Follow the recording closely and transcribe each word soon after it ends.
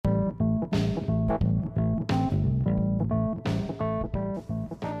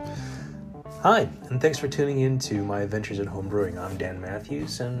Hi, and thanks for tuning in to my adventures at home brewing. I'm Dan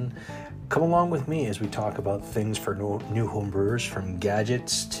Matthews, and come along with me as we talk about things for new home brewers, from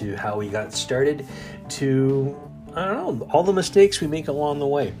gadgets to how we got started to, I don't know, all the mistakes we make along the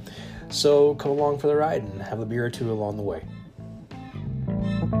way. So come along for the ride and have a beer or two along the way.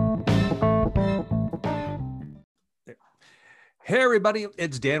 Hey everybody,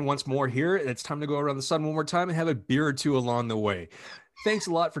 it's Dan once more here, and it's time to go around the sun one more time and have a beer or two along the way. Thanks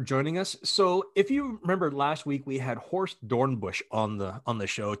a lot for joining us. So, if you remember last week, we had Horst Dornbusch on the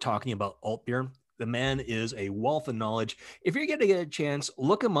show talking about alt beer. The man is a wealth of knowledge. If you're going to get a chance,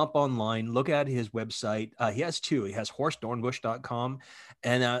 look him up online. Look at his website. He has two. He has horstdornbusch.com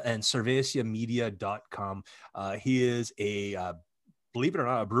and cerveciamedia.com. He is believe it or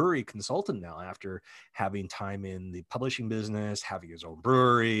not, a brewery consultant now after having time in the publishing business, having his own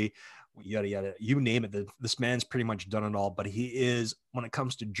brewery, yada, yada, you name it. This man's pretty much done it all, but he is, when it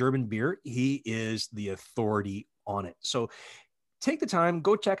comes to German beer, he is the authority on it. So take the time,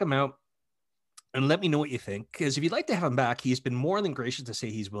 go check him out and let me know what you think. Because if you'd like to have him back, he's been more than gracious to say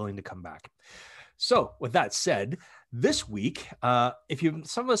he's willing to come back. So with that said, this week, if you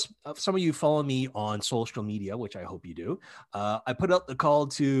some of you follow me on social media, which I hope you do, I put out the call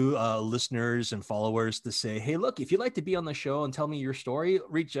to listeners and followers to say, hey, look, if you'd like to be on the show and tell me your story,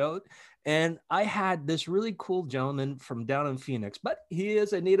 reach out. And I had this really cool gentleman from down in Phoenix, but he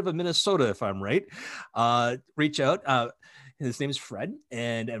is a native of Minnesota, if I'm right, reach out. His name is Fred,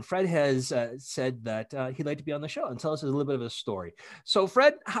 and Fred has said that he'd like to be on the show and tell us a little bit of his story. So,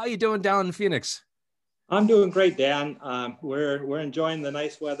 Fred, how you doing down in Phoenix? I'm doing great, Dan. We're enjoying the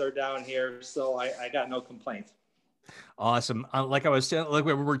nice weather down here, so I got no complaints. Awesome. Like I was saying, like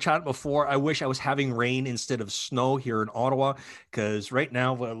we were chatting before, I wish I was having rain instead of snow here in Ottawa, because right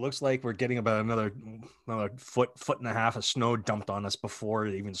now what it looks like we're getting about another foot and a half of snow dumped on us before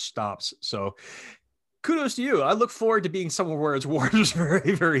it even stops. So kudos to you. I look forward to being somewhere where it's warm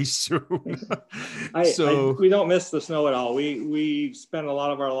very, very soon. We don't miss the snow at all. We spent a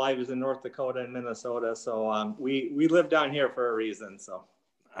lot of our lives in North Dakota and Minnesota, so we live down here for a reason. So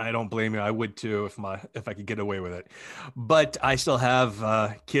I don't blame you. I would too if I could get away with it. But I still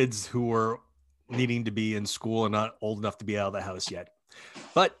have kids who are needing to be in school and not old enough to be out of the house yet.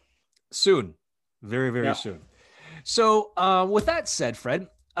 But soon, very, very soon. So with that said, Fred,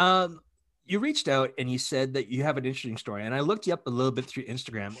 you reached out and you said that you have an interesting story, and I looked you up a little bit through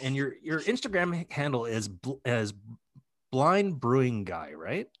Instagram, and your Instagram handle is as Blind Brewing Guy,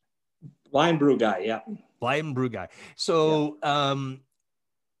 right? Blind Brew Guy, yeah. Blind Brew Guy. So I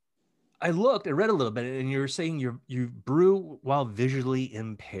read a little bit, and you were saying you brew while visually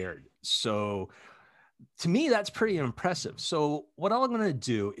impaired. So to me, that's pretty impressive. So what I'm going to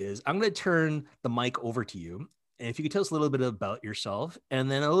do is I'm going to turn the mic over to you. And if you could tell us a little bit about yourself and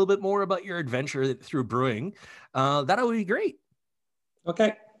then a little bit more about your adventure through brewing, that would be great.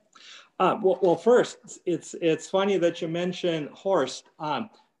 Okay. Well, first, it's funny that you mentioned Horst. I'm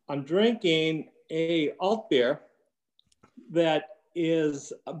drinking a alt beer that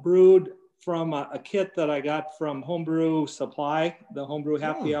is brewed from a kit that I got from Homebrew Supply, the Homebrew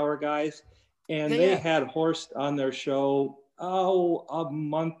Happy Hour guys. And they had Horst on their show, a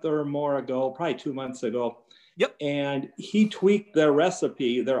month or more ago, probably 2 months ago. Yep. And he tweaked their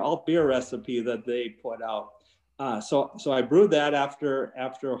recipe, their alt beer recipe that they put out. So I brewed that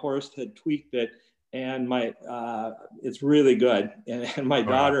after Horst had tweaked it, and it's really good. And my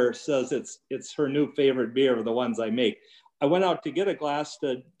daughter says it's her new favorite beer of the ones I make. I went out to get a glass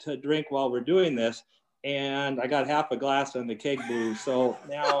to drink while we're doing this, and I got half a glass and the keg blew. So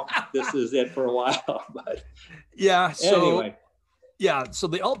now this is it for a while. But anyway. So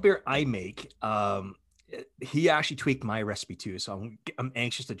the alt beer I make, he actually tweaked my recipe too, so I'm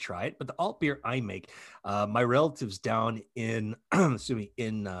anxious to try it. But the alt beer I make, my relatives down in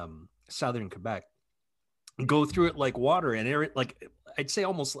southern Quebec go through it like water, and I'd say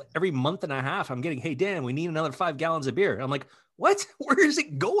almost every month and a half I'm getting, hey Dan, we need another 5 gallons of beer. I'm like, what? Where is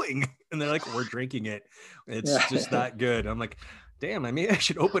it going? And they're like, we're drinking it. It's just that good. I'm like, damn, maybe I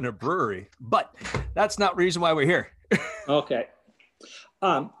should open a brewery, but that's not the reason why we're here. Okay.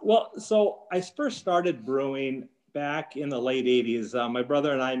 So I first started brewing back in the late 80s. My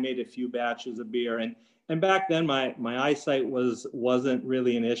brother and I made a few batches of beer, and back then my eyesight wasn't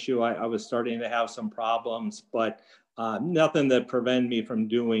really an issue. I was starting to have some problems, but nothing that prevented me from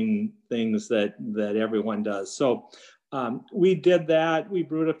doing things that everyone does. So we did that. We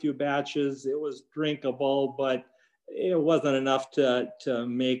brewed a few batches. It was drinkable, but it wasn't enough to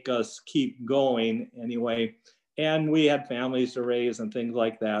make us keep going anyway. And we had families to raise and things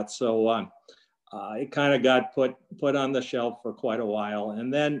like that. So it kind of got put on the shelf for quite a while.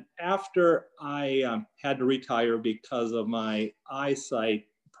 And then after I had to retire because of my eyesight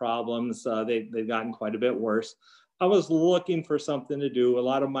problems, they've gotten quite a bit worse. I was looking for something to do. A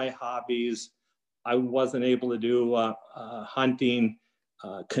lot of my hobbies I wasn't able to do, hunting,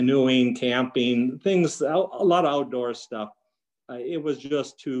 canoeing, camping, things, a lot of outdoor stuff. It was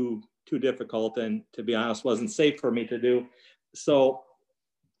just too difficult, and to be honest, wasn't safe for me to do. So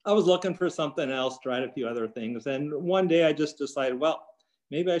I was looking for something else, tried a few other things. And one day I just decided, well,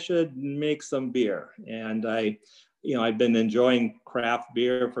 maybe I should make some beer. And I've been enjoying craft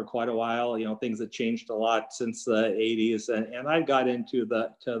beer for quite a while. Things have changed a lot since the 80s. And I got into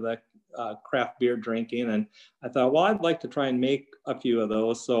the craft beer drinking. And I thought, well, I'd like to try and make a few of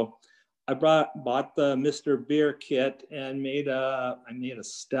those. So I bought the Mr. Beer kit and I made a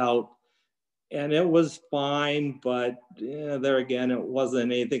stout. And it was fine, but there again, it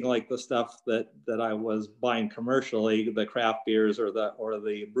wasn't anything like the stuff that I was buying commercially, the craft beers or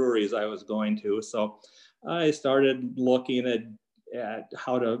the breweries I was going to. So I started looking at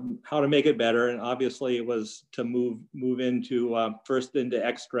how to make it better, and obviously it was to move into first into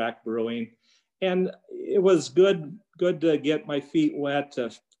extract brewing, and it was good to get my feet wet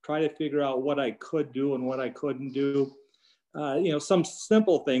to try to figure out what I could do and what I couldn't do. Some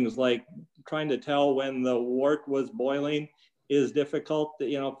simple things like trying to tell when the wort was boiling is difficult.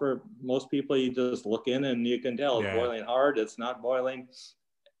 For most people, you just look in and you can tell it's boiling hard, it's not boiling.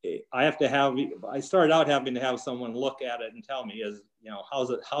 I started out having to have someone look at it and tell me,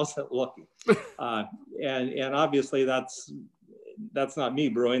 how's it looking? And obviously that's not me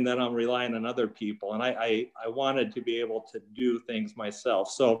brewing, then I'm relying on other people. And I wanted to be able to do things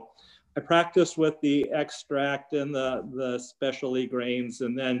myself. So I practiced with the extract and the specialty grains.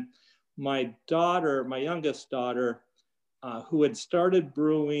 And then my youngest daughter, who had started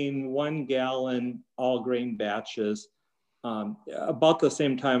brewing 1 gallon all grain batches, about the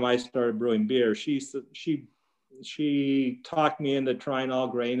same time I started brewing beer, she talked me into trying all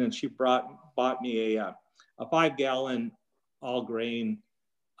grain, and she bought me a 5 gallon all grain.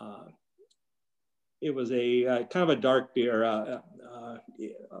 It was a kind of a dark beer, a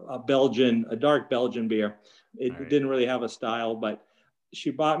dark Belgian beer. It didn't really have a style, but she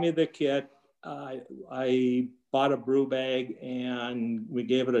bought me the kit. I bought a brew bag and we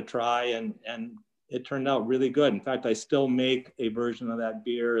gave it a try, and it turned out really good. In fact, I still make a version of that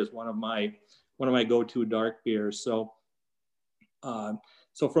beer as one of my go-to dark beers. So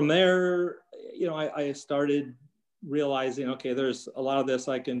from there, I started realizing, okay, there's a lot of this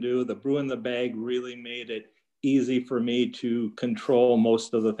I can do. The brew in the bag really made it easy for me to control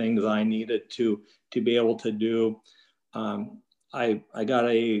most of the things I needed to be able to do. I got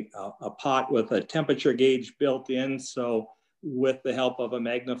a pot with a temperature gauge built in, so with the help of a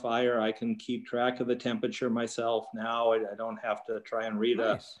magnifier, I can keep track of the temperature myself now. I don't have to try and read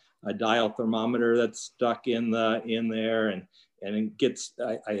a dial thermometer that's stuck in there, and it gets.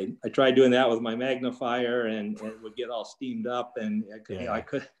 I tried doing that with my magnifier, and it would get all steamed up, and I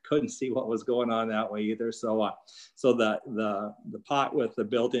couldn't see what was going on that way either. So the pot with the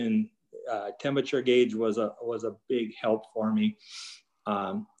built-in temperature gauge was a big help for me,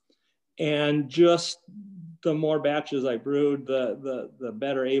 and just the more batches I brewed, the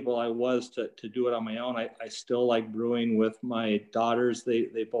better able I was to do it on my own. I still like brewing with my daughters.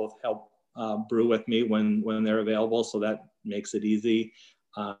 They both help brew with me when they're available, so that makes it easy.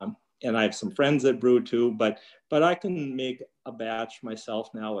 And I have some friends that brew too, but I can make a batch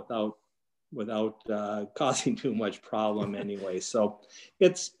myself now without causing too much problem anyway. So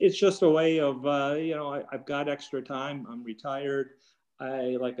it's just a way of I've got extra time. I'm retired.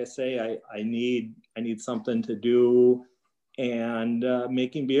 Like I say, I need something to do, and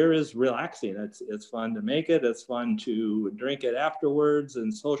making beer is relaxing. It's fun to make it. It's fun to drink it afterwards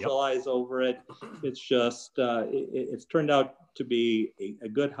and socialize over it. It's just it's turned out to be a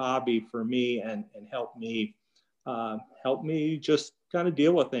good hobby for me, and help me just kind of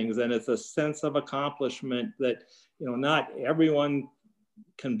deal with things. And it's a sense of accomplishment that not everyone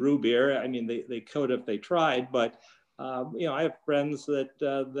can brew beer. I mean, they could if they tried, but I have friends that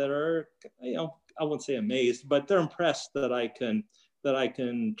are, I wouldn't say amazed, but they're impressed that I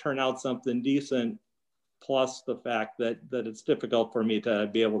can turn out something decent. Plus the fact that it's difficult for me to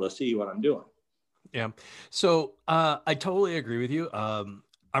be able to see what I'm doing. Yeah. So I totally agree with you. I'm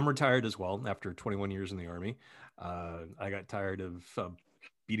retired as well after 21 years in the Army. I got tired of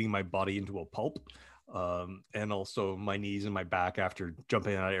beating my body into a pulp. And also my knees and my back after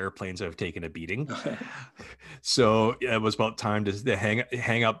jumping out of airplanes have taken a beating. So it was about time to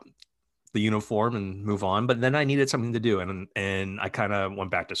hang up the uniform and move on. But then I needed something to do, and I kind of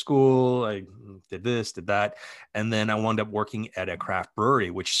went back to school. I did this, did that, and then I wound up working at a craft brewery,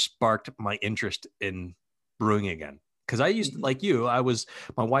 which sparked my interest in brewing again. Because I used to, like you,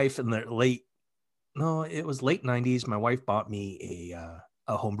 my wife in the it was late 90s. My wife bought me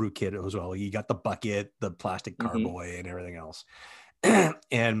a homebrew kit as well. You got the bucket, the plastic carboy, and everything else.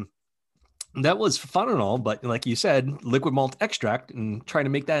 And that was fun and all, but like you said, liquid malt extract and trying to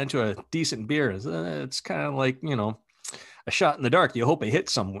make that into a decent beer it's kind of like, a shot in the dark. You hope it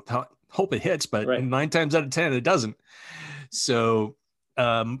hits but Right. 9 times out of 10 it doesn't. So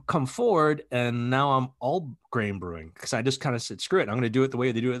come forward, and now I'm all grain brewing, because I just kind of said, screw it, I'm going to do it the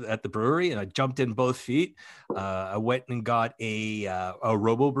way they do it at the brewery. And I jumped in both feet. I went and got a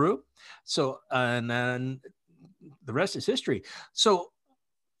Robo Brew. So and then the rest is history. So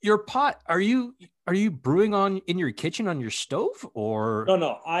your pot, are you brewing in your kitchen on your stove, or?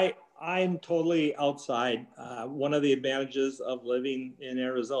 No. I'm totally outside. One of the advantages of living in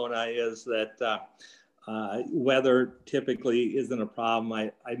Arizona is that weather typically isn't a problem.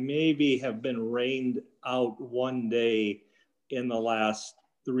 I maybe have been rained out one day in the last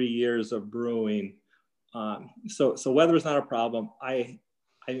 3 years of brewing. So weather is not a problem.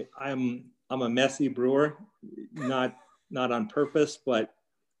 I'm a messy brewer, not on purpose, but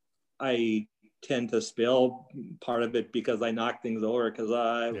I tend to spill part of it because I knock things over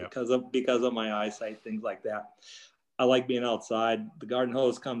because of my eyesight, things like that. I like being outside. The garden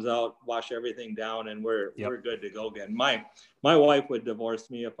hose comes out, wash everything down, and we're good to go again. My wife would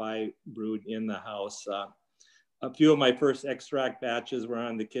divorce me if I brewed in the house. A few of my first extract batches were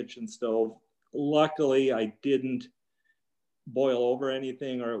on the kitchen stove. Luckily, I didn't boil over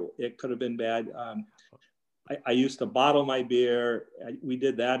anything, or it could have been bad. I used to bottle my beer. We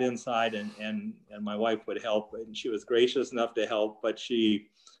did that inside, and my wife would help, and she was gracious enough to help, but she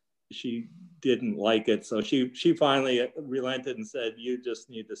didn't like it. So she finally relented and said, you just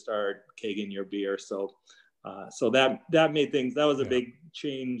need to start kegging your beer. So that made things, that was a big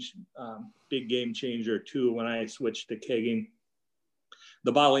change, big game changer too. When I switched to kegging,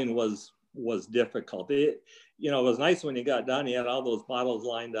 the bottling was difficult. It was nice when you got done, you had all those bottles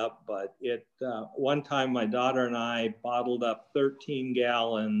lined up, but one time my daughter and I bottled up 13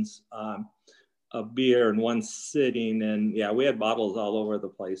 gallons of beer in one sitting, and we had bottles all over the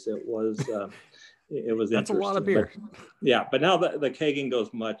place. It was That's a lot of beer. But now the kegging goes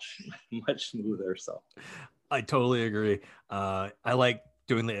much smoother. So I totally agree. I like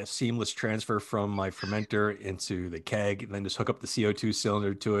doing the seamless transfer from my fermenter into the keg, and then just hook up the CO2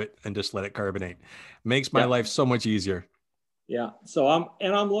 cylinder to it and just let it carbonate. Makes my life so much easier. Yeah. So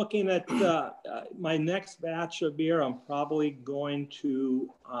I'm looking at my next batch of beer. I'm probably going to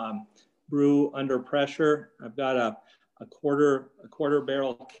brew under pressure. I've got a quarter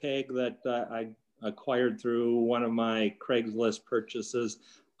barrel keg that I acquired through one of my Craigslist purchases.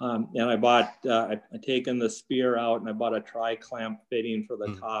 And I bought, I've taken the spear out, and I bought a tri-clamp fitting for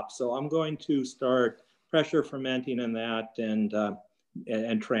the top. So I'm going to start pressure fermenting in that,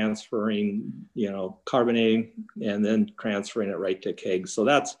 and transferring, carbonating, and then transferring it right to kegs. So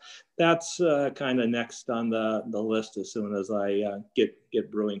that's kind of next on the list as soon as I get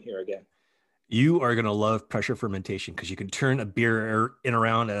brewing here again. You are going to love pressure fermentation, because you can turn a beer in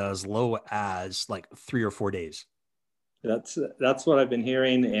around as low as like 3 or 4 days. That's what I've been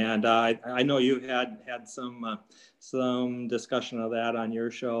hearing, and I know you've had some discussion of that on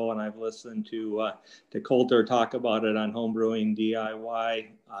your show, and I've listened to Coulter talk about it on Homebrewing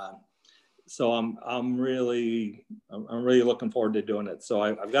DIY. So I'm really looking forward to doing it. So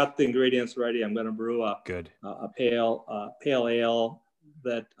I've got the ingredients ready. I'm going to brew a pale ale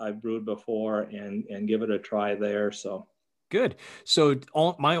that I've brewed before, and give it a try there. So. Good. So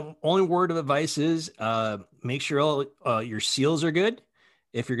my only word of advice is make sure all your seals are good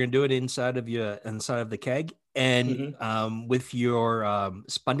if you're going to do it inside of the keg. And with your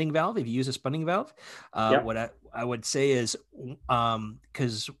spunning valve, if you use a spunning valve, what I would say is,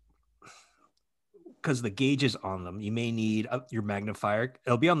 because the gauges on them, you may need your magnifier.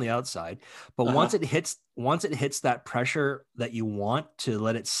 It'll be on the outside, but once it hits that pressure that you want to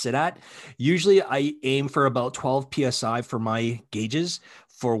let it sit at, usually I aim for about 12 psi for my gauges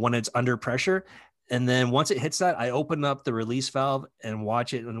for when it's under pressure. And then once it hits that, I open up the release valve and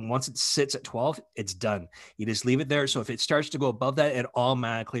watch it. And once it sits at 12, it's done. You just leave it there. So if it starts to go above that, it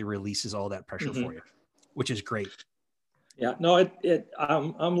automatically releases all that pressure for you, which is great. Yeah, no,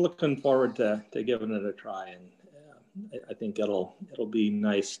 I'm looking forward to giving it a try, and I think it'll be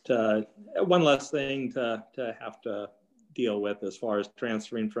nice to one less thing to have to deal with as far as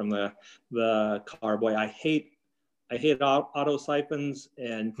transferring from the carboy. I I hate auto siphons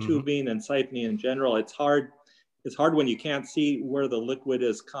and tubing and siphoning in general. It's hard when you can't see where the liquid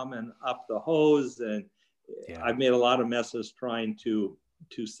is coming up the hose, and I've made a lot of messes trying to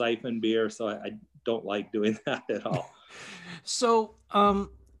siphon beer, so I don't like doing that at all. So,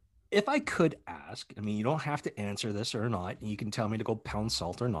 if I could ask, I mean, you don't have to answer this or not. You can tell me to go pound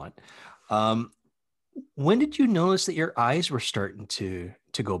salt or not. When did you notice that your eyes were starting to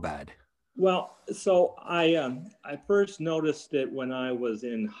go bad? Well, so I first noticed it when I was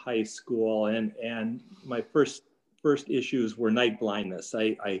in high school, and my first issues were night blindness.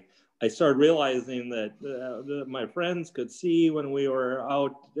 I started realizing that my friends could see when we were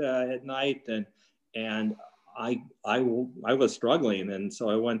out at night, and I was struggling, and so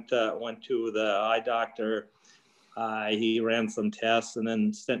I went to the eye doctor. He ran some tests and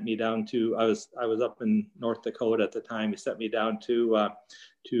then sent me down to, I was up in North Dakota at the time. He sent me down to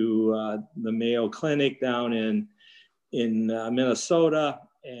the Mayo Clinic down in Minnesota,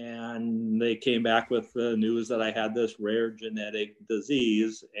 and they came back with the news that I had this rare genetic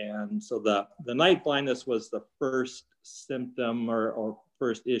disease. And so the night blindness was the first symptom or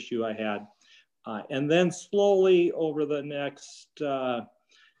first issue I had. And then slowly over the next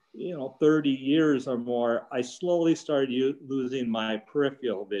 30 years or more, I slowly started losing my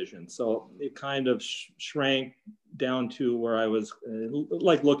peripheral vision. So it kind of shrank down to where I was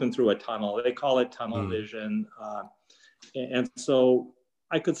like looking through a tunnel. They call it tunnel vision. And so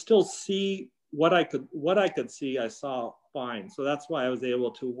I could still see what I could see, I saw fine. So that's why I was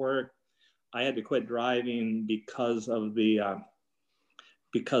able to work. I had to quit driving because of the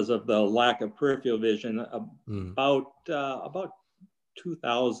lack of peripheral vision about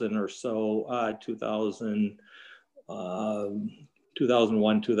 2000 or so,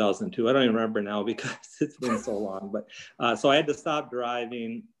 2001, 2002. I don't even remember now because it's been so long. But so I had to stop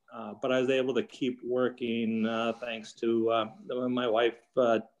driving, but I was able to keep working thanks to my wife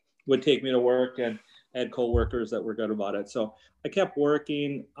would take me to work, and I had coworkers that were good about it. So I kept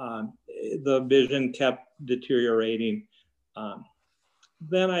working. The vision kept deteriorating.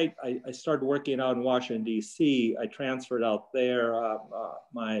 Then I started working out in Washington, D.C. I transferred out there.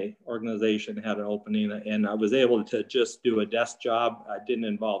 My organization had an opening, and I was able to just do a desk job. I didn't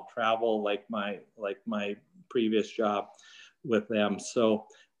involve travel like my previous job with them. So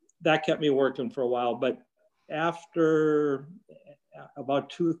that kept me working for a while. But after about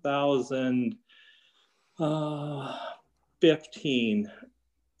 2015,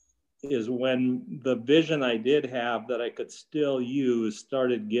 is when the vision I did have that I could still use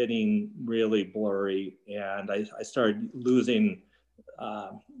started getting really blurry, and I started losing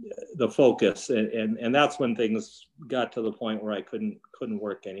the focus, and that's when things got to the point where I couldn't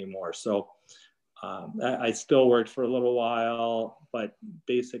work anymore. So I still worked for a little while, but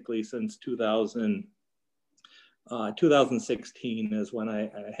basically since 2016 is when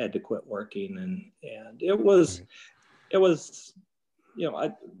I had to quit working, and it was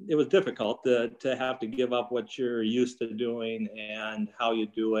it was difficult to have to give up what you're used to doing and how you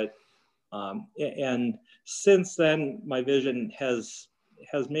do it. And since then, my vision has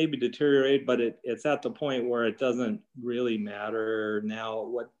maybe deteriorated, but it's at the point where it doesn't really matter now.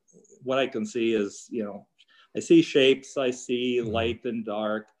 What I can see is, I see shapes, I see light and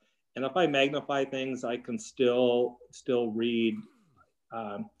dark. And if I magnify things, I can still read.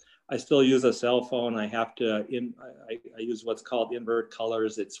 I still use a cell phone. I have to, I use what's called invert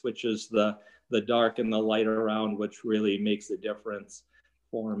colors. It switches the dark and the light around, which really makes a difference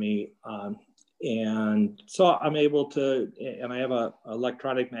for me. And so I'm able to, and I have a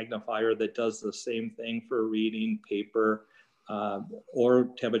electronic magnifier that does the same thing for reading paper or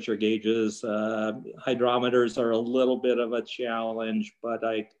temperature gauges. Hydrometers are a little bit of a challenge, but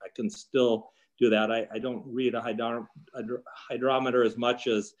I can still do that. I don't read a hydrometer as much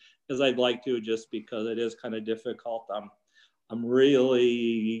as I'd like to, just because it is kind of difficult. I'm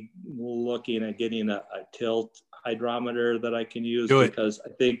really looking at getting a tilt hydrometer that I can use, because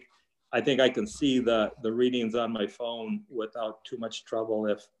I think I can see the readings on my phone without too much trouble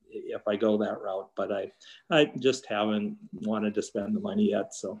if I go that route. But I just haven't wanted to spend the money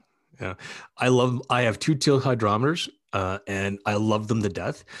yet. So yeah, I have two tilt hydrometers, and I love them to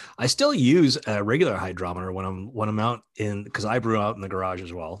death. I still use a regular hydrometer when I'm out because I brew out in the garage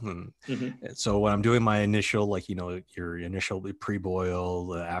as well. And so when I'm doing my initial, your initial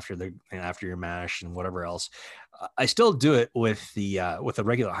pre-boil after your mash and whatever else, I still do it with a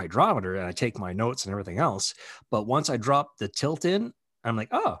regular hydrometer, and I take my notes and everything else. But once I drop the tilt in, I'm like,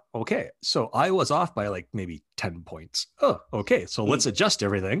 oh, okay. So I was off by like maybe 10 points. Oh, okay. So let's adjust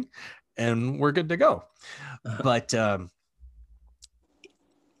everything and we're good to go. But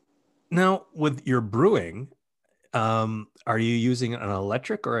now with your brewing, Are you using an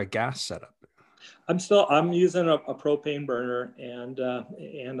electric or a gas setup? I'm using a propane burner and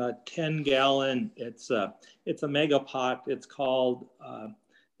a 10-gallon. It's a mega pot. It's called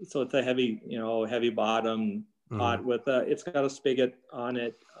so it's a heavy bottom pot with it's got a spigot on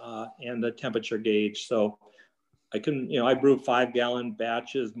it and the temperature gauge. So I brew 5-gallon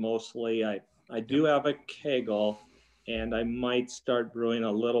batches mostly. I do have a kegel, and I might start brewing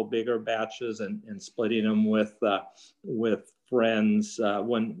a little bigger batches and splitting them with friends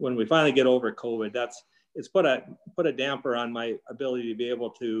when we finally get over COVID. It's put a damper on my ability to be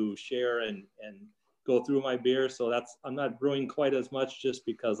able to share and go through my beer. So I'm not brewing quite as much just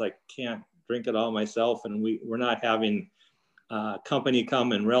because I can't drink it all myself, and we're not having company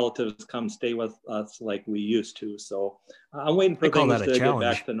come and relatives come stay with us like we used to. So I'm waiting for things to get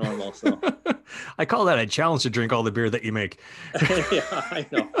back to normal. So I call that a challenge to drink all the beer that you make. Yeah, I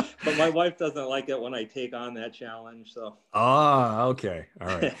know. But my wife doesn't like it when I take on that challenge. So okay. All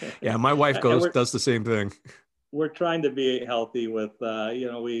right. Yeah, my wife does the same thing. We're trying to be healthy with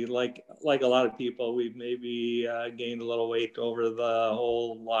we like a lot of people, we've maybe gained a little weight over the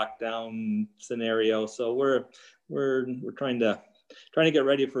whole lockdown scenario. So we're trying to get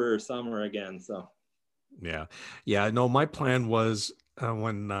ready for summer again. So yeah, no, my plan was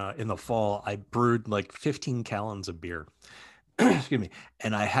when in the fall I brewed like 15 gallons of beer excuse me,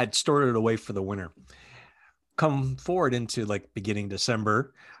 and I had stored it away for the winter. Come forward into like beginning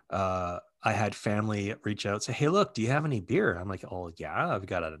December, I had family reach out, say, "Hey, look, do you have any beer?" I'm like, "Oh yeah, I've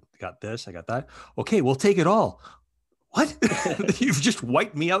got this, I got that." "Okay, we'll take it all." What? You've just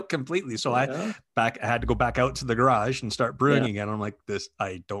wiped me out completely. So I had to go back out to the garage and start brewing again. I'm like,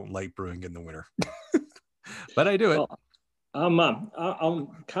 I don't like brewing in the winter, but I do it. Well, I'm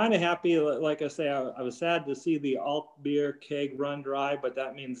kind of happy. Like I say, I was sad to see the alt beer keg run dry, but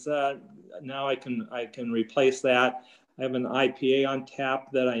that means now I can replace that. I have an IPA on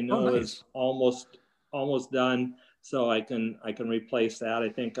tap that I know is almost done, so I can replace that. I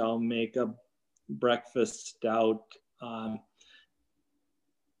think I'll make a breakfast stout.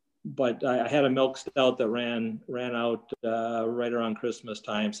 But I had a milk stout that ran out right around Christmas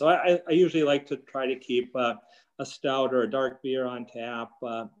time. So I usually like to try to keep a stout or a dark beer on tap,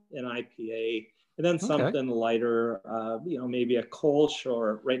 an IPA, and then something lighter, maybe a Kolsch,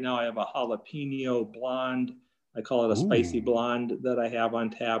 or right now I have a jalapeno blonde. I call it a spicy blonde that I have on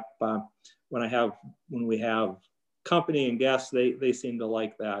tap. When we have company and guests, they seem to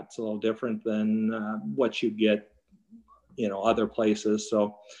like that. It's a little different than what you get, other places.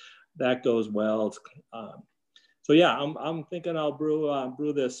 So that goes well. So yeah, I'm thinking I'll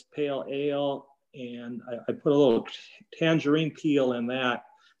brew this pale ale, and I put a little tangerine peel in that,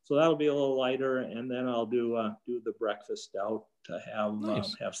 so that'll be a little lighter. And then I'll do the breakfast stout to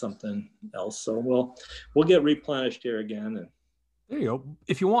have something else. So we'll get replenished here again. And there you go.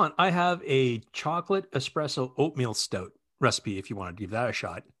 If you want, I have a chocolate espresso oatmeal stout recipe if you want to give that a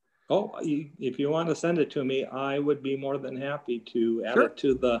shot. Oh, if you want to send it to me, I would be more than happy to add it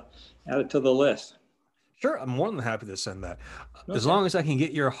to the list. Sure, I'm more than happy to send that, as long as I can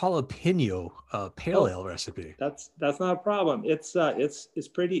get your jalapeno pale ale recipe. That's not a problem. It's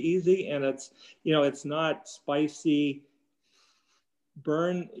pretty easy, and it's not spicy.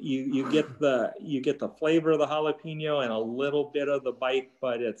 Burn. You get the flavor of the jalapeno and a little bit of the bite,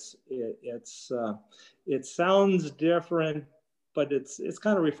 but it sounds different, but it's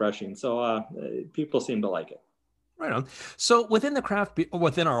kind of refreshing. So people seem to like it. Right on. So within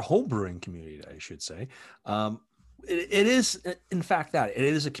within our home brewing community, I should say, it is, in fact, that it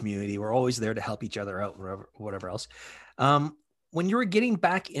is a community. We're always there to help each other out, whatever else. When you were getting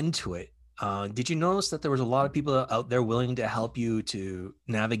back into it, did you notice that there was a lot of people out there willing to help you to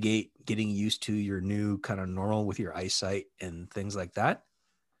navigate getting used to your new kind of normal with your eyesight and things like that?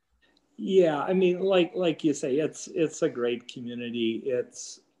 Yeah, I mean, like you say, it's a great community.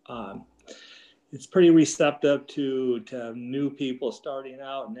 It's pretty receptive to new people starting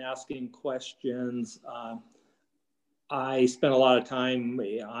out and asking questions. I spent a lot of time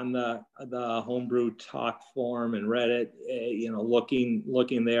on the Homebrew Talk forum and Reddit,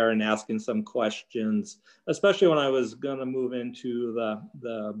 looking there and asking some questions, especially when I was going to move into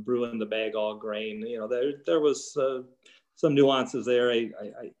the brew in the bag all grain. There was some nuances there.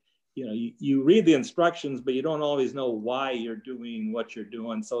 You read the instructions, but you don't always know why you're doing what you're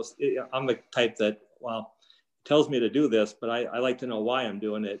doing. So I'm the type that, well, it tells me to do this, but I like to know why I'm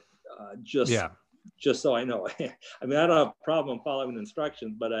doing it. Just so I know. I mean, I don't have a problem following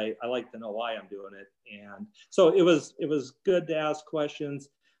instructions, but I like to know why I'm doing it. And so it was good to ask questions.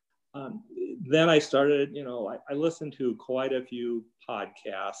 Then I started, I listened to quite a few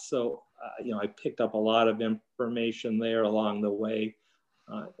podcasts. So I picked up a lot of information there along the way.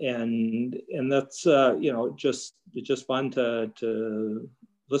 And that's, just fun to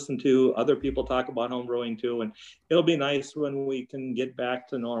listen to other people talk about home brewing too. And it'll be nice when we can get back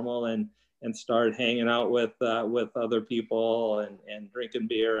to normal and start hanging out with other people and drinking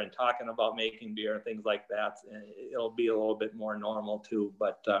beer and talking about making beer and things like that. It'll be a little bit more normal too.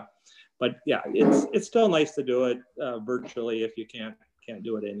 But yeah, it's still nice to do it virtually if you can't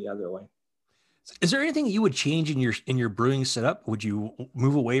do it any other way. Is there anything you would change in your brewing setup? Would you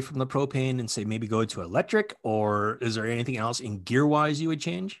move away from the propane and say maybe go to electric, or is there anything else in gear wise you would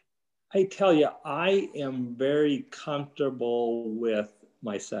change? I tell you, I am very comfortable with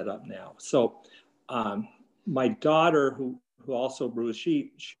my setup now. So my daughter, who also brews,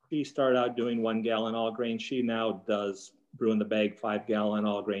 she started out doing 1 gallon all grain. She now does brew in the bag 5 gallon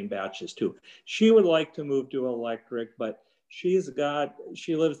all grain batches too. She would like to move to electric, but she lives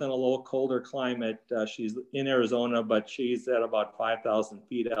in a little colder climate. She's in Arizona, but she's at about 5,000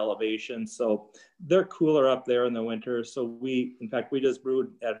 feet elevation. So they're cooler up there in the winter. So in fact, we just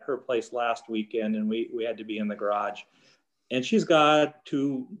brewed at her place last weekend, and we had to be in the garage. And she's got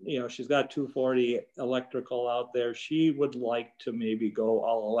 240 electrical out there. She would like to maybe go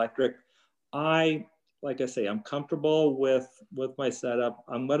all electric. Like I say, I'm comfortable with my setup.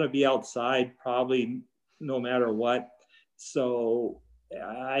 I'm going to be outside probably no matter what. So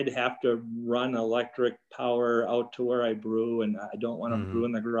I'd have to run electric power out to where I brew, and I don't want to brew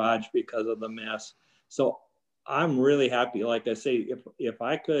in the garage because of the mess. So I'm really happy. Like I say, if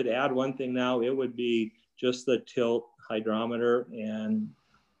I could add one thing now, it would be just the tilt hydrometer, and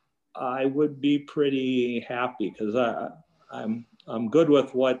I would be pretty happy because I'm good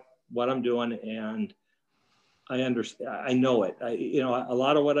with what I'm doing, and I understand. I know it. A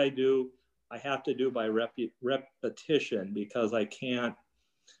lot of what I do, I have to do by repetition because I can't.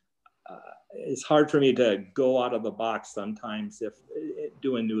 It's hard for me to go out of the box sometimes if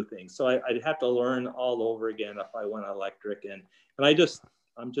doing new things. So I'd have to learn all over again if I went electric, and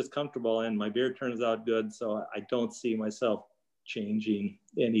I'm just comfortable, and my beer turns out good. So I don't see myself changing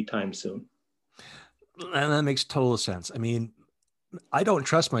anytime soon. And that makes total sense. I mean, I don't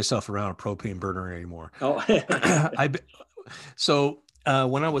trust myself around a propane burner anymore. Oh,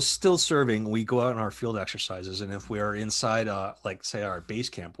 when I was still serving, we go out on our field exercises, and if we are inside, like say our base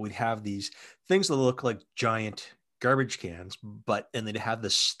camp, we'd have these things that look like giant garbage cans, and they'd have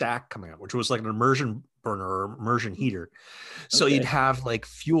this stack coming out, which was like an immersion burner or immersion heater. So you'd have like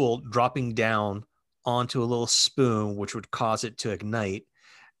fuel dropping down onto a little spoon, which would cause it to ignite,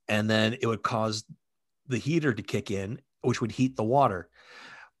 and then it would cause the heater to kick in, which would heat the water.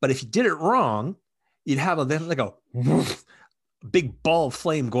 But if you did it wrong, you'd have a big ball of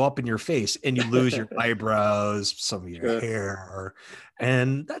flame go up in your face, and you lose your eyebrows, some of your hair.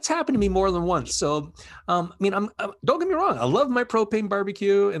 And that's happened to me more than once. So, don't get me wrong. I love my propane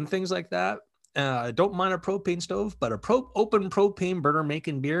barbecue and things like that. I don't mind a propane stove, but open propane burner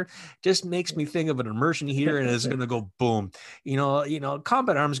making beer just makes me think of an immersion heater, and it's going to go boom.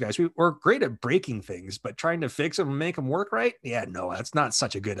 Combat arms guys, we're great at breaking things, but trying to fix them and make them work right. Yeah, no, that's not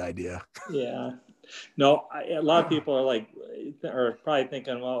such a good idea. Yeah. No, a lot of people are probably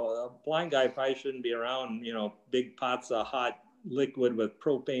thinking, well, a blind guy probably shouldn't be around, big pots of hot liquid with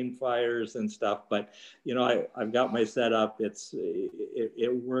propane fires and stuff. But, I've got my setup.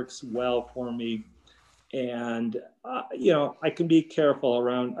 It works well for me. And, I can be careful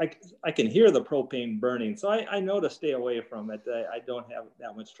around, I can hear the propane burning. So I know to stay away from it. I don't have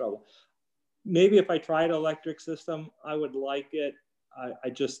that much trouble. Maybe if I tried electric system, I would like it.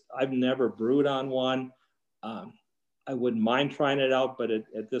 I've never brewed on one. I wouldn't mind trying it out, but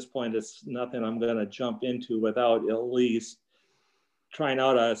at this point, it's nothing I'm going to jump into without at least trying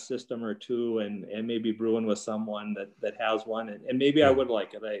out a system or two and maybe brewing with someone that has one. And maybe I would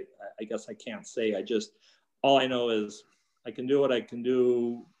like it. I guess I can't say. All I know is I can do what I can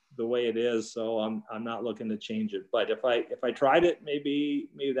do the way it is. So I'm not looking to change it. But if I tried it, maybe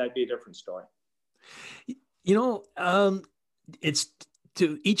that'd be a different story. It's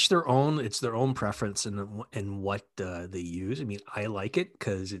to each their own. It's their own preference and what they use. I mean, I like it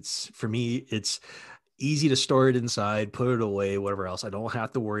because for me, it's easy to store it inside, put it away, whatever else. I don't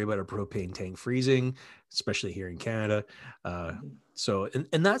have to worry about a propane tank freezing, especially here in Canada. So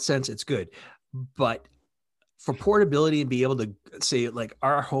in that sense, it's good. But for portability and be able to say, like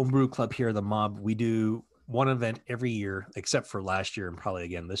our homebrew club here, the Mob, we do one event every year, except for last year and probably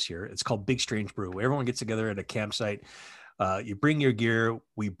again this year. It's called Big Strange Brew. Everyone gets together at a campsite. You bring your gear,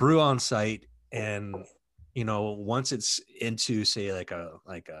 we brew on site, and once it's into say like a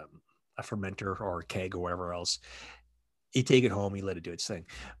fermenter or a keg or whatever else, you take it home, you let it do its thing.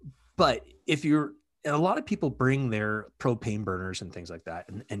 But if you're, and a lot of people bring their propane burners and things like that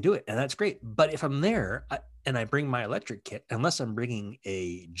and do it, and that's great. But if I'm there and I bring my electric kit, unless I'm bringing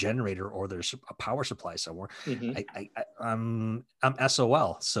a generator or there's a power supply somewhere, I'm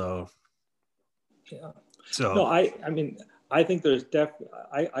SOL. So yeah. so No, I mean, I think there's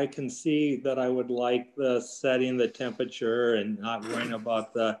I can see that I would like the setting the temperature and not worrying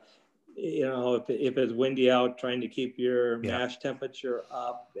about the, if it's windy out, trying to keep your mash temperature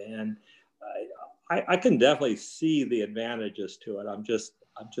up. And I can definitely see the advantages to it. I'm just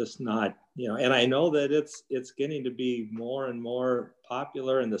not, and I know that it's getting to be more and more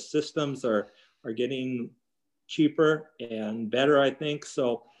popular, and the systems are getting cheaper and better, I think.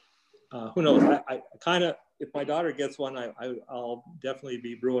 So who knows? I kind of, if my daughter gets one, I'll definitely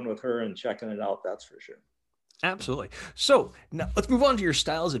be brewing with her and checking it out. That's for sure. Absolutely. So now let's move on to your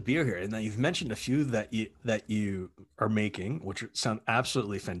styles of beer here. And now you've mentioned a few that you are making, which sound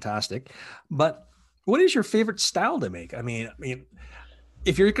absolutely fantastic. But what is your favorite style to make? I mean,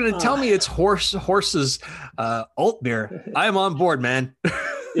 if you're going to tell me it's Horse's alt beer, I'm on board, man.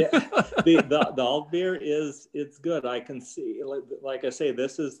 Yeah, the alt beer it's good. I can see, like I say,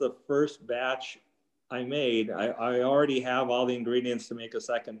 this is the first batch I made. I already have all the ingredients to make a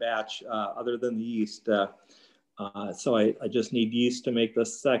second batch, other than the yeast. So I just need yeast to make the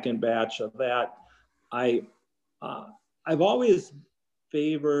second batch of that. I've always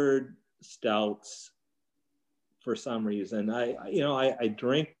favored stouts for some reason. I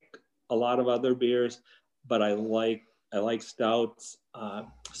drink a lot of other beers, but I like stouts.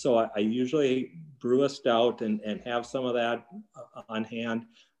 So I usually brew a stout and have some of that on hand.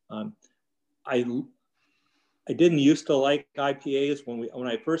 I didn't used to like IPAs. When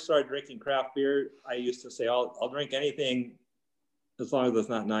I first started drinking craft beer, I used to say, I'll drink anything as long as it's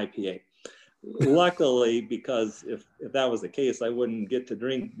not an IPA. Luckily, because if that was the case, I wouldn't get to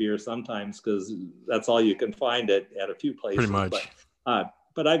drink beer sometimes, because that's all you can find at a few places. Pretty much.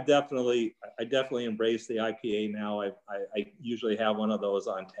 But I definitely embrace the IPA now. I usually have one of those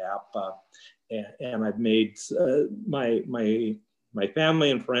on tap, and I've made my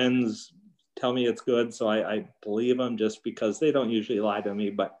family and friends tell me it's good, so I believe them, just because they don't usually lie to me.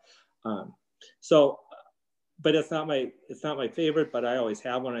 But but it's not my favorite, but I always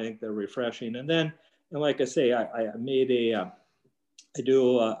have one. I think they're refreshing. And like I say, I made I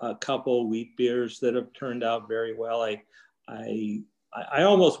do a couple wheat beers that have turned out very well. I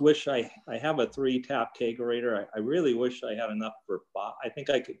almost wish I have a 3-tap kegerator. I really wish I had enough for 5. I think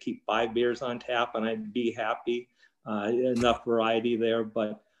I could keep 5 beers on tap and I'd be happy. Enough variety there,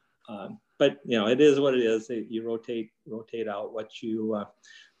 but it is what it is. You rotate out what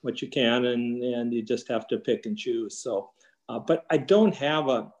you can, and you just have to pick and choose. So, but I don't have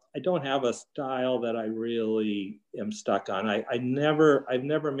a style that I really am stuck on. I've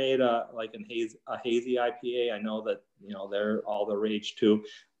never made a hazy IPA. I know that they're all the rage too.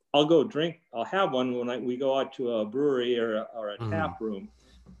 I'll have one when we go out to a brewery or a tap room,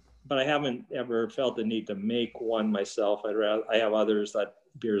 but I haven't ever felt the need to make one myself. I have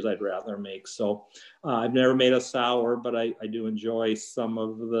beers I'd rather make. So I've never made a sour, but I do enjoy some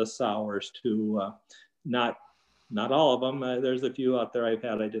of the sours too. Not all of them. There's a few out there I've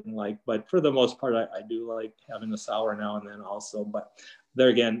had I didn't like, but for the most part, I do like having a sour now and then also. But there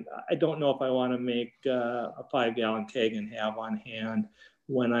again, I don't know if I want to make a 5-gallon keg and have on hand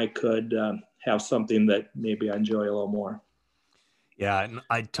when I could have something that maybe I enjoy a little more. Yeah, and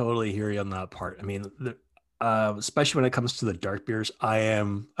I totally hear you on that part. I mean, especially when it comes to the dark beers, I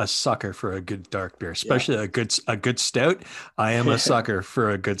am a sucker for a good dark beer, especially a good stout. I am a sucker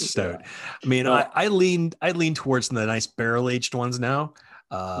for a good stout. I mean, I lean towards the nice barrel aged ones now.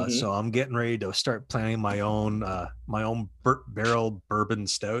 So I'm getting ready to start planning my own barrel bourbon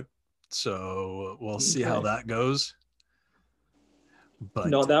stout. So we'll see how that goes. But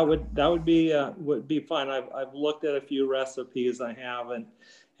no, that would be fun. I've looked at a few recipes. I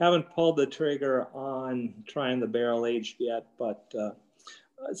haven't pulled the trigger on trying the barrel aged yet, but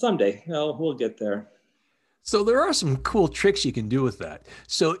someday we'll get there. So there are some cool tricks you can do with that.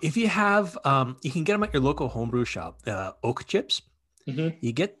 So if you have, you can get them at your local homebrew shop. Oak chips,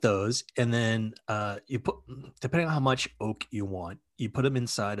 you get those, and then you put, depending on how much oak you want, you put them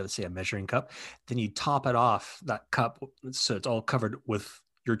inside of, say, a measuring cup. Then you top it off that cup so it's all covered with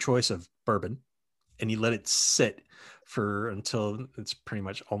your choice of bourbon, and you let it sit until it's pretty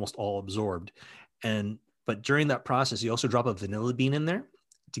much almost all absorbed. But during that process, you also drop a vanilla bean in there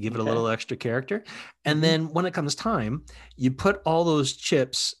to give it a little extra character. And then when it comes time, you put all those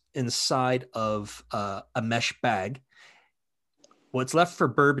chips inside of a mesh bag. What's left for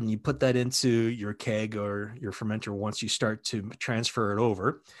bourbon, you put that into your keg or your fermenter once you start to transfer it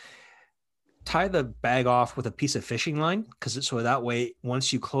over. tie the bag off with a piece of fishing line, because so that way,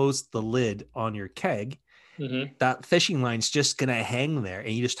 once you close the lid on your keg, that fishing line's just going to hang there,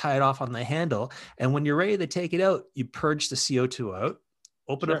 and you just tie it off on the handle. And when you're ready to take it out, you purge the CO2 out,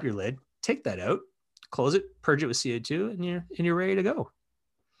 open up your lid, take that out, close it, purge it with CO2, and you're ready to go.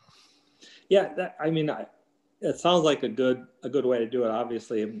 Yeah, it sounds like a good way to do it.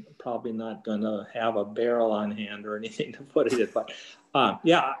 Obviously, I'm probably not going to have a barrel on hand or anything to put it in, but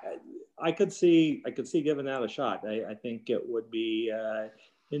I could see giving that a shot. I think it would be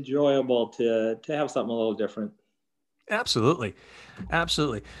enjoyable to have something a little different. Absolutely.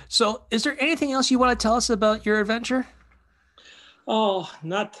 So, is there anything else you want to tell us about your adventure? Oh,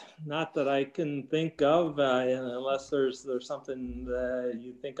 not that I can think of, unless there's something that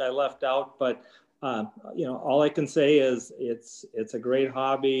you think I left out. But all I can say is it's a great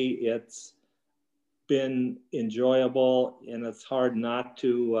hobby. It's been enjoyable, and it's hard not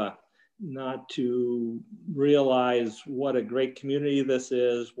to realize what a great community this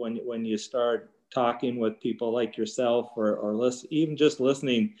is when you start talking with people like yourself, or even just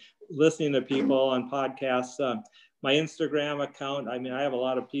listening to people on podcasts. My Instagram account, I have a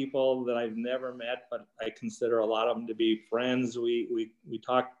lot of people that I've never met, but I consider a lot of them to be friends. We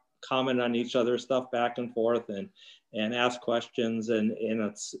talk, comment on each other's stuff back and forth, and ask questions. And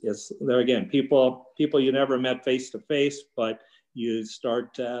it's there again, people you never met face to face, but you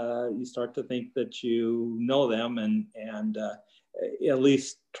start to think that you know them, and at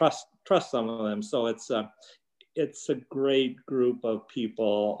least trust some of them. So it's a great group of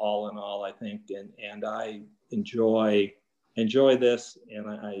people, all in all, I think, and I enjoy this, and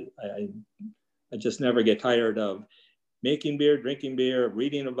I just never get tired of making beer, drinking beer,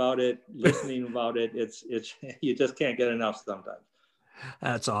 reading about it, listening about it. It's you just can't get enough sometimes.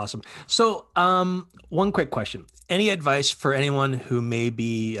 That's awesome. So, one quick question: any advice for anyone who may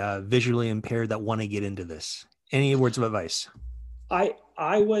be visually impaired that want to get into this? Any words of advice? I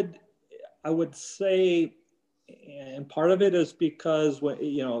would say, and part of it is because when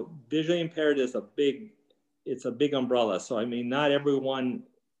visually impaired is a big umbrella. So not everyone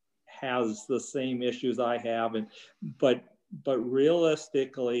has the same issues I have, but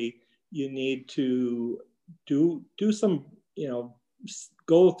realistically, you need to do some,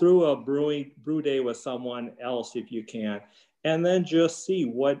 go through a brew day with someone else if you can, and then just see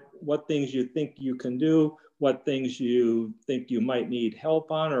what things you think you can do, what things you think you might need help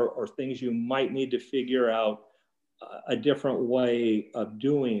on, or things you might need to figure out a different way of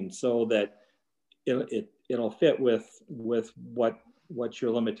doing, so that it'll fit with what your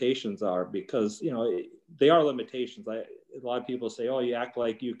limitations are, because they are limitations. A lot of people say, oh, you act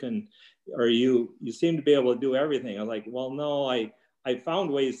like you can, or you seem to be able to do everything. I'm like, well, no, I found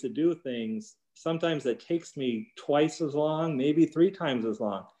ways to do things. Sometimes it takes me twice as long, maybe 3 times as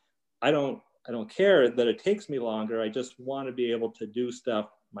long. I don't care that it takes me longer. I just want to be able to do stuff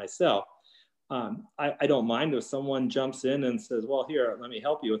myself. I don't mind if someone jumps in and says, well, here, let me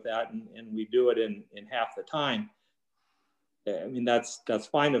help you with that, and we do it in half the time. That's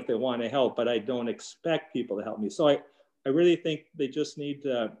fine if they want to help, but I don't expect people to help me. So I really think they just need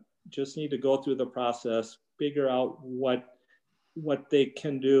to go through the process, figure out what they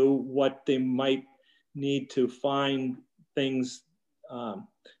can do, what they might need to find things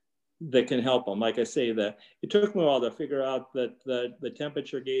that can help them. Like I say, it took me a while to figure out that the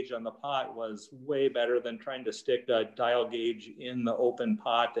temperature gauge on the pot was way better than trying to stick a dial gauge in the open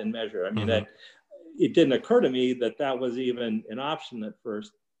pot and measure. That it didn't occur to me that was even an option at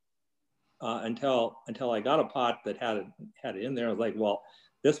first, until I got a pot that had it in there. I was like, well,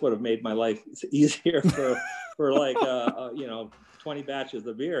 this would have made my life easier for like 20 batches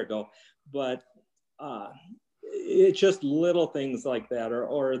of beer ago. But it's just little things like that,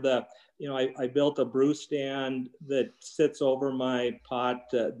 or I built a brew stand that sits over my pot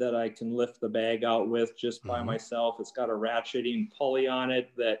that I can lift the bag out with just by myself. It's got a ratcheting pulley on it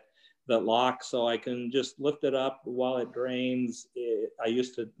that locks, so I can just lift it up while it drains. I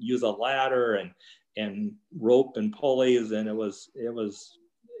used to use a ladder and rope and pulleys, and it was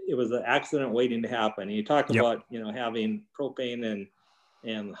an accident waiting to happen. And you talk about having propane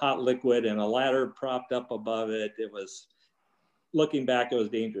and hot liquid and a ladder propped up above it. It was, looking back, it was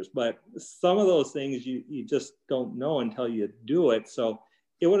dangerous. But some of those things you just don't know until you do it. So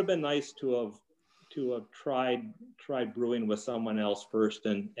it would have been nice to have tried brewing with someone else first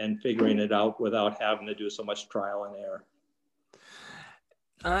and figuring it out without having to do so much trial and error.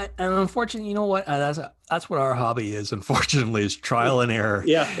 And unfortunately, you know what? That's what our hobby is. Unfortunately, is trial and error.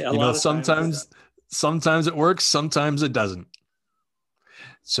 Yeah. Sometimes it works, sometimes it doesn't.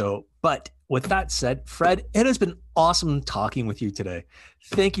 So, but with that said, Fred, it has been awesome talking with you today.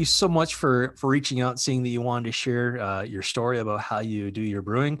 Thank you so much for reaching out, seeing that you wanted to share your story about how you do your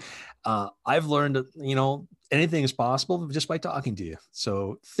brewing. I've learned, anything is possible just by talking to you.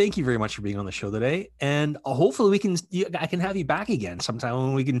 So thank you very much for being on the show today. And hopefully I can have you back again sometime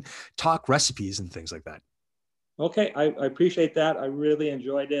when we can talk recipes and things like that. Okay, I appreciate that. I really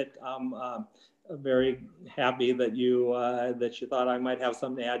enjoyed it. I'm very happy that you thought I might have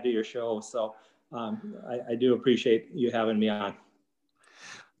something to add to your show. So I do appreciate you having me on.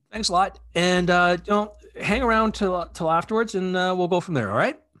 Thanks a lot. And hang around till afterwards, and we'll go from there. All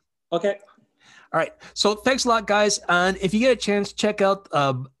right. Okay. All right. So thanks a lot, guys. And if you get a chance, check out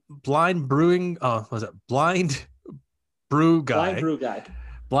Blind Brewing. Was it Blind Brew Guy? Blind Brew Guy.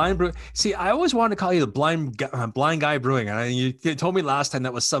 Blind Brew. See, I always wanted to call you the Blind Guy Brewing. You told me last time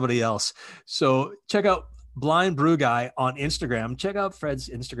that was somebody else. So check out Blind Brew Guy on Instagram. Check out Fred's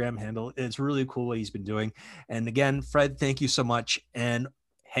Instagram handle. It's really cool what he's been doing. And again, Fred, thank you so much. And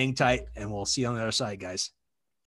hang tight, and we'll see you on the other side, guys.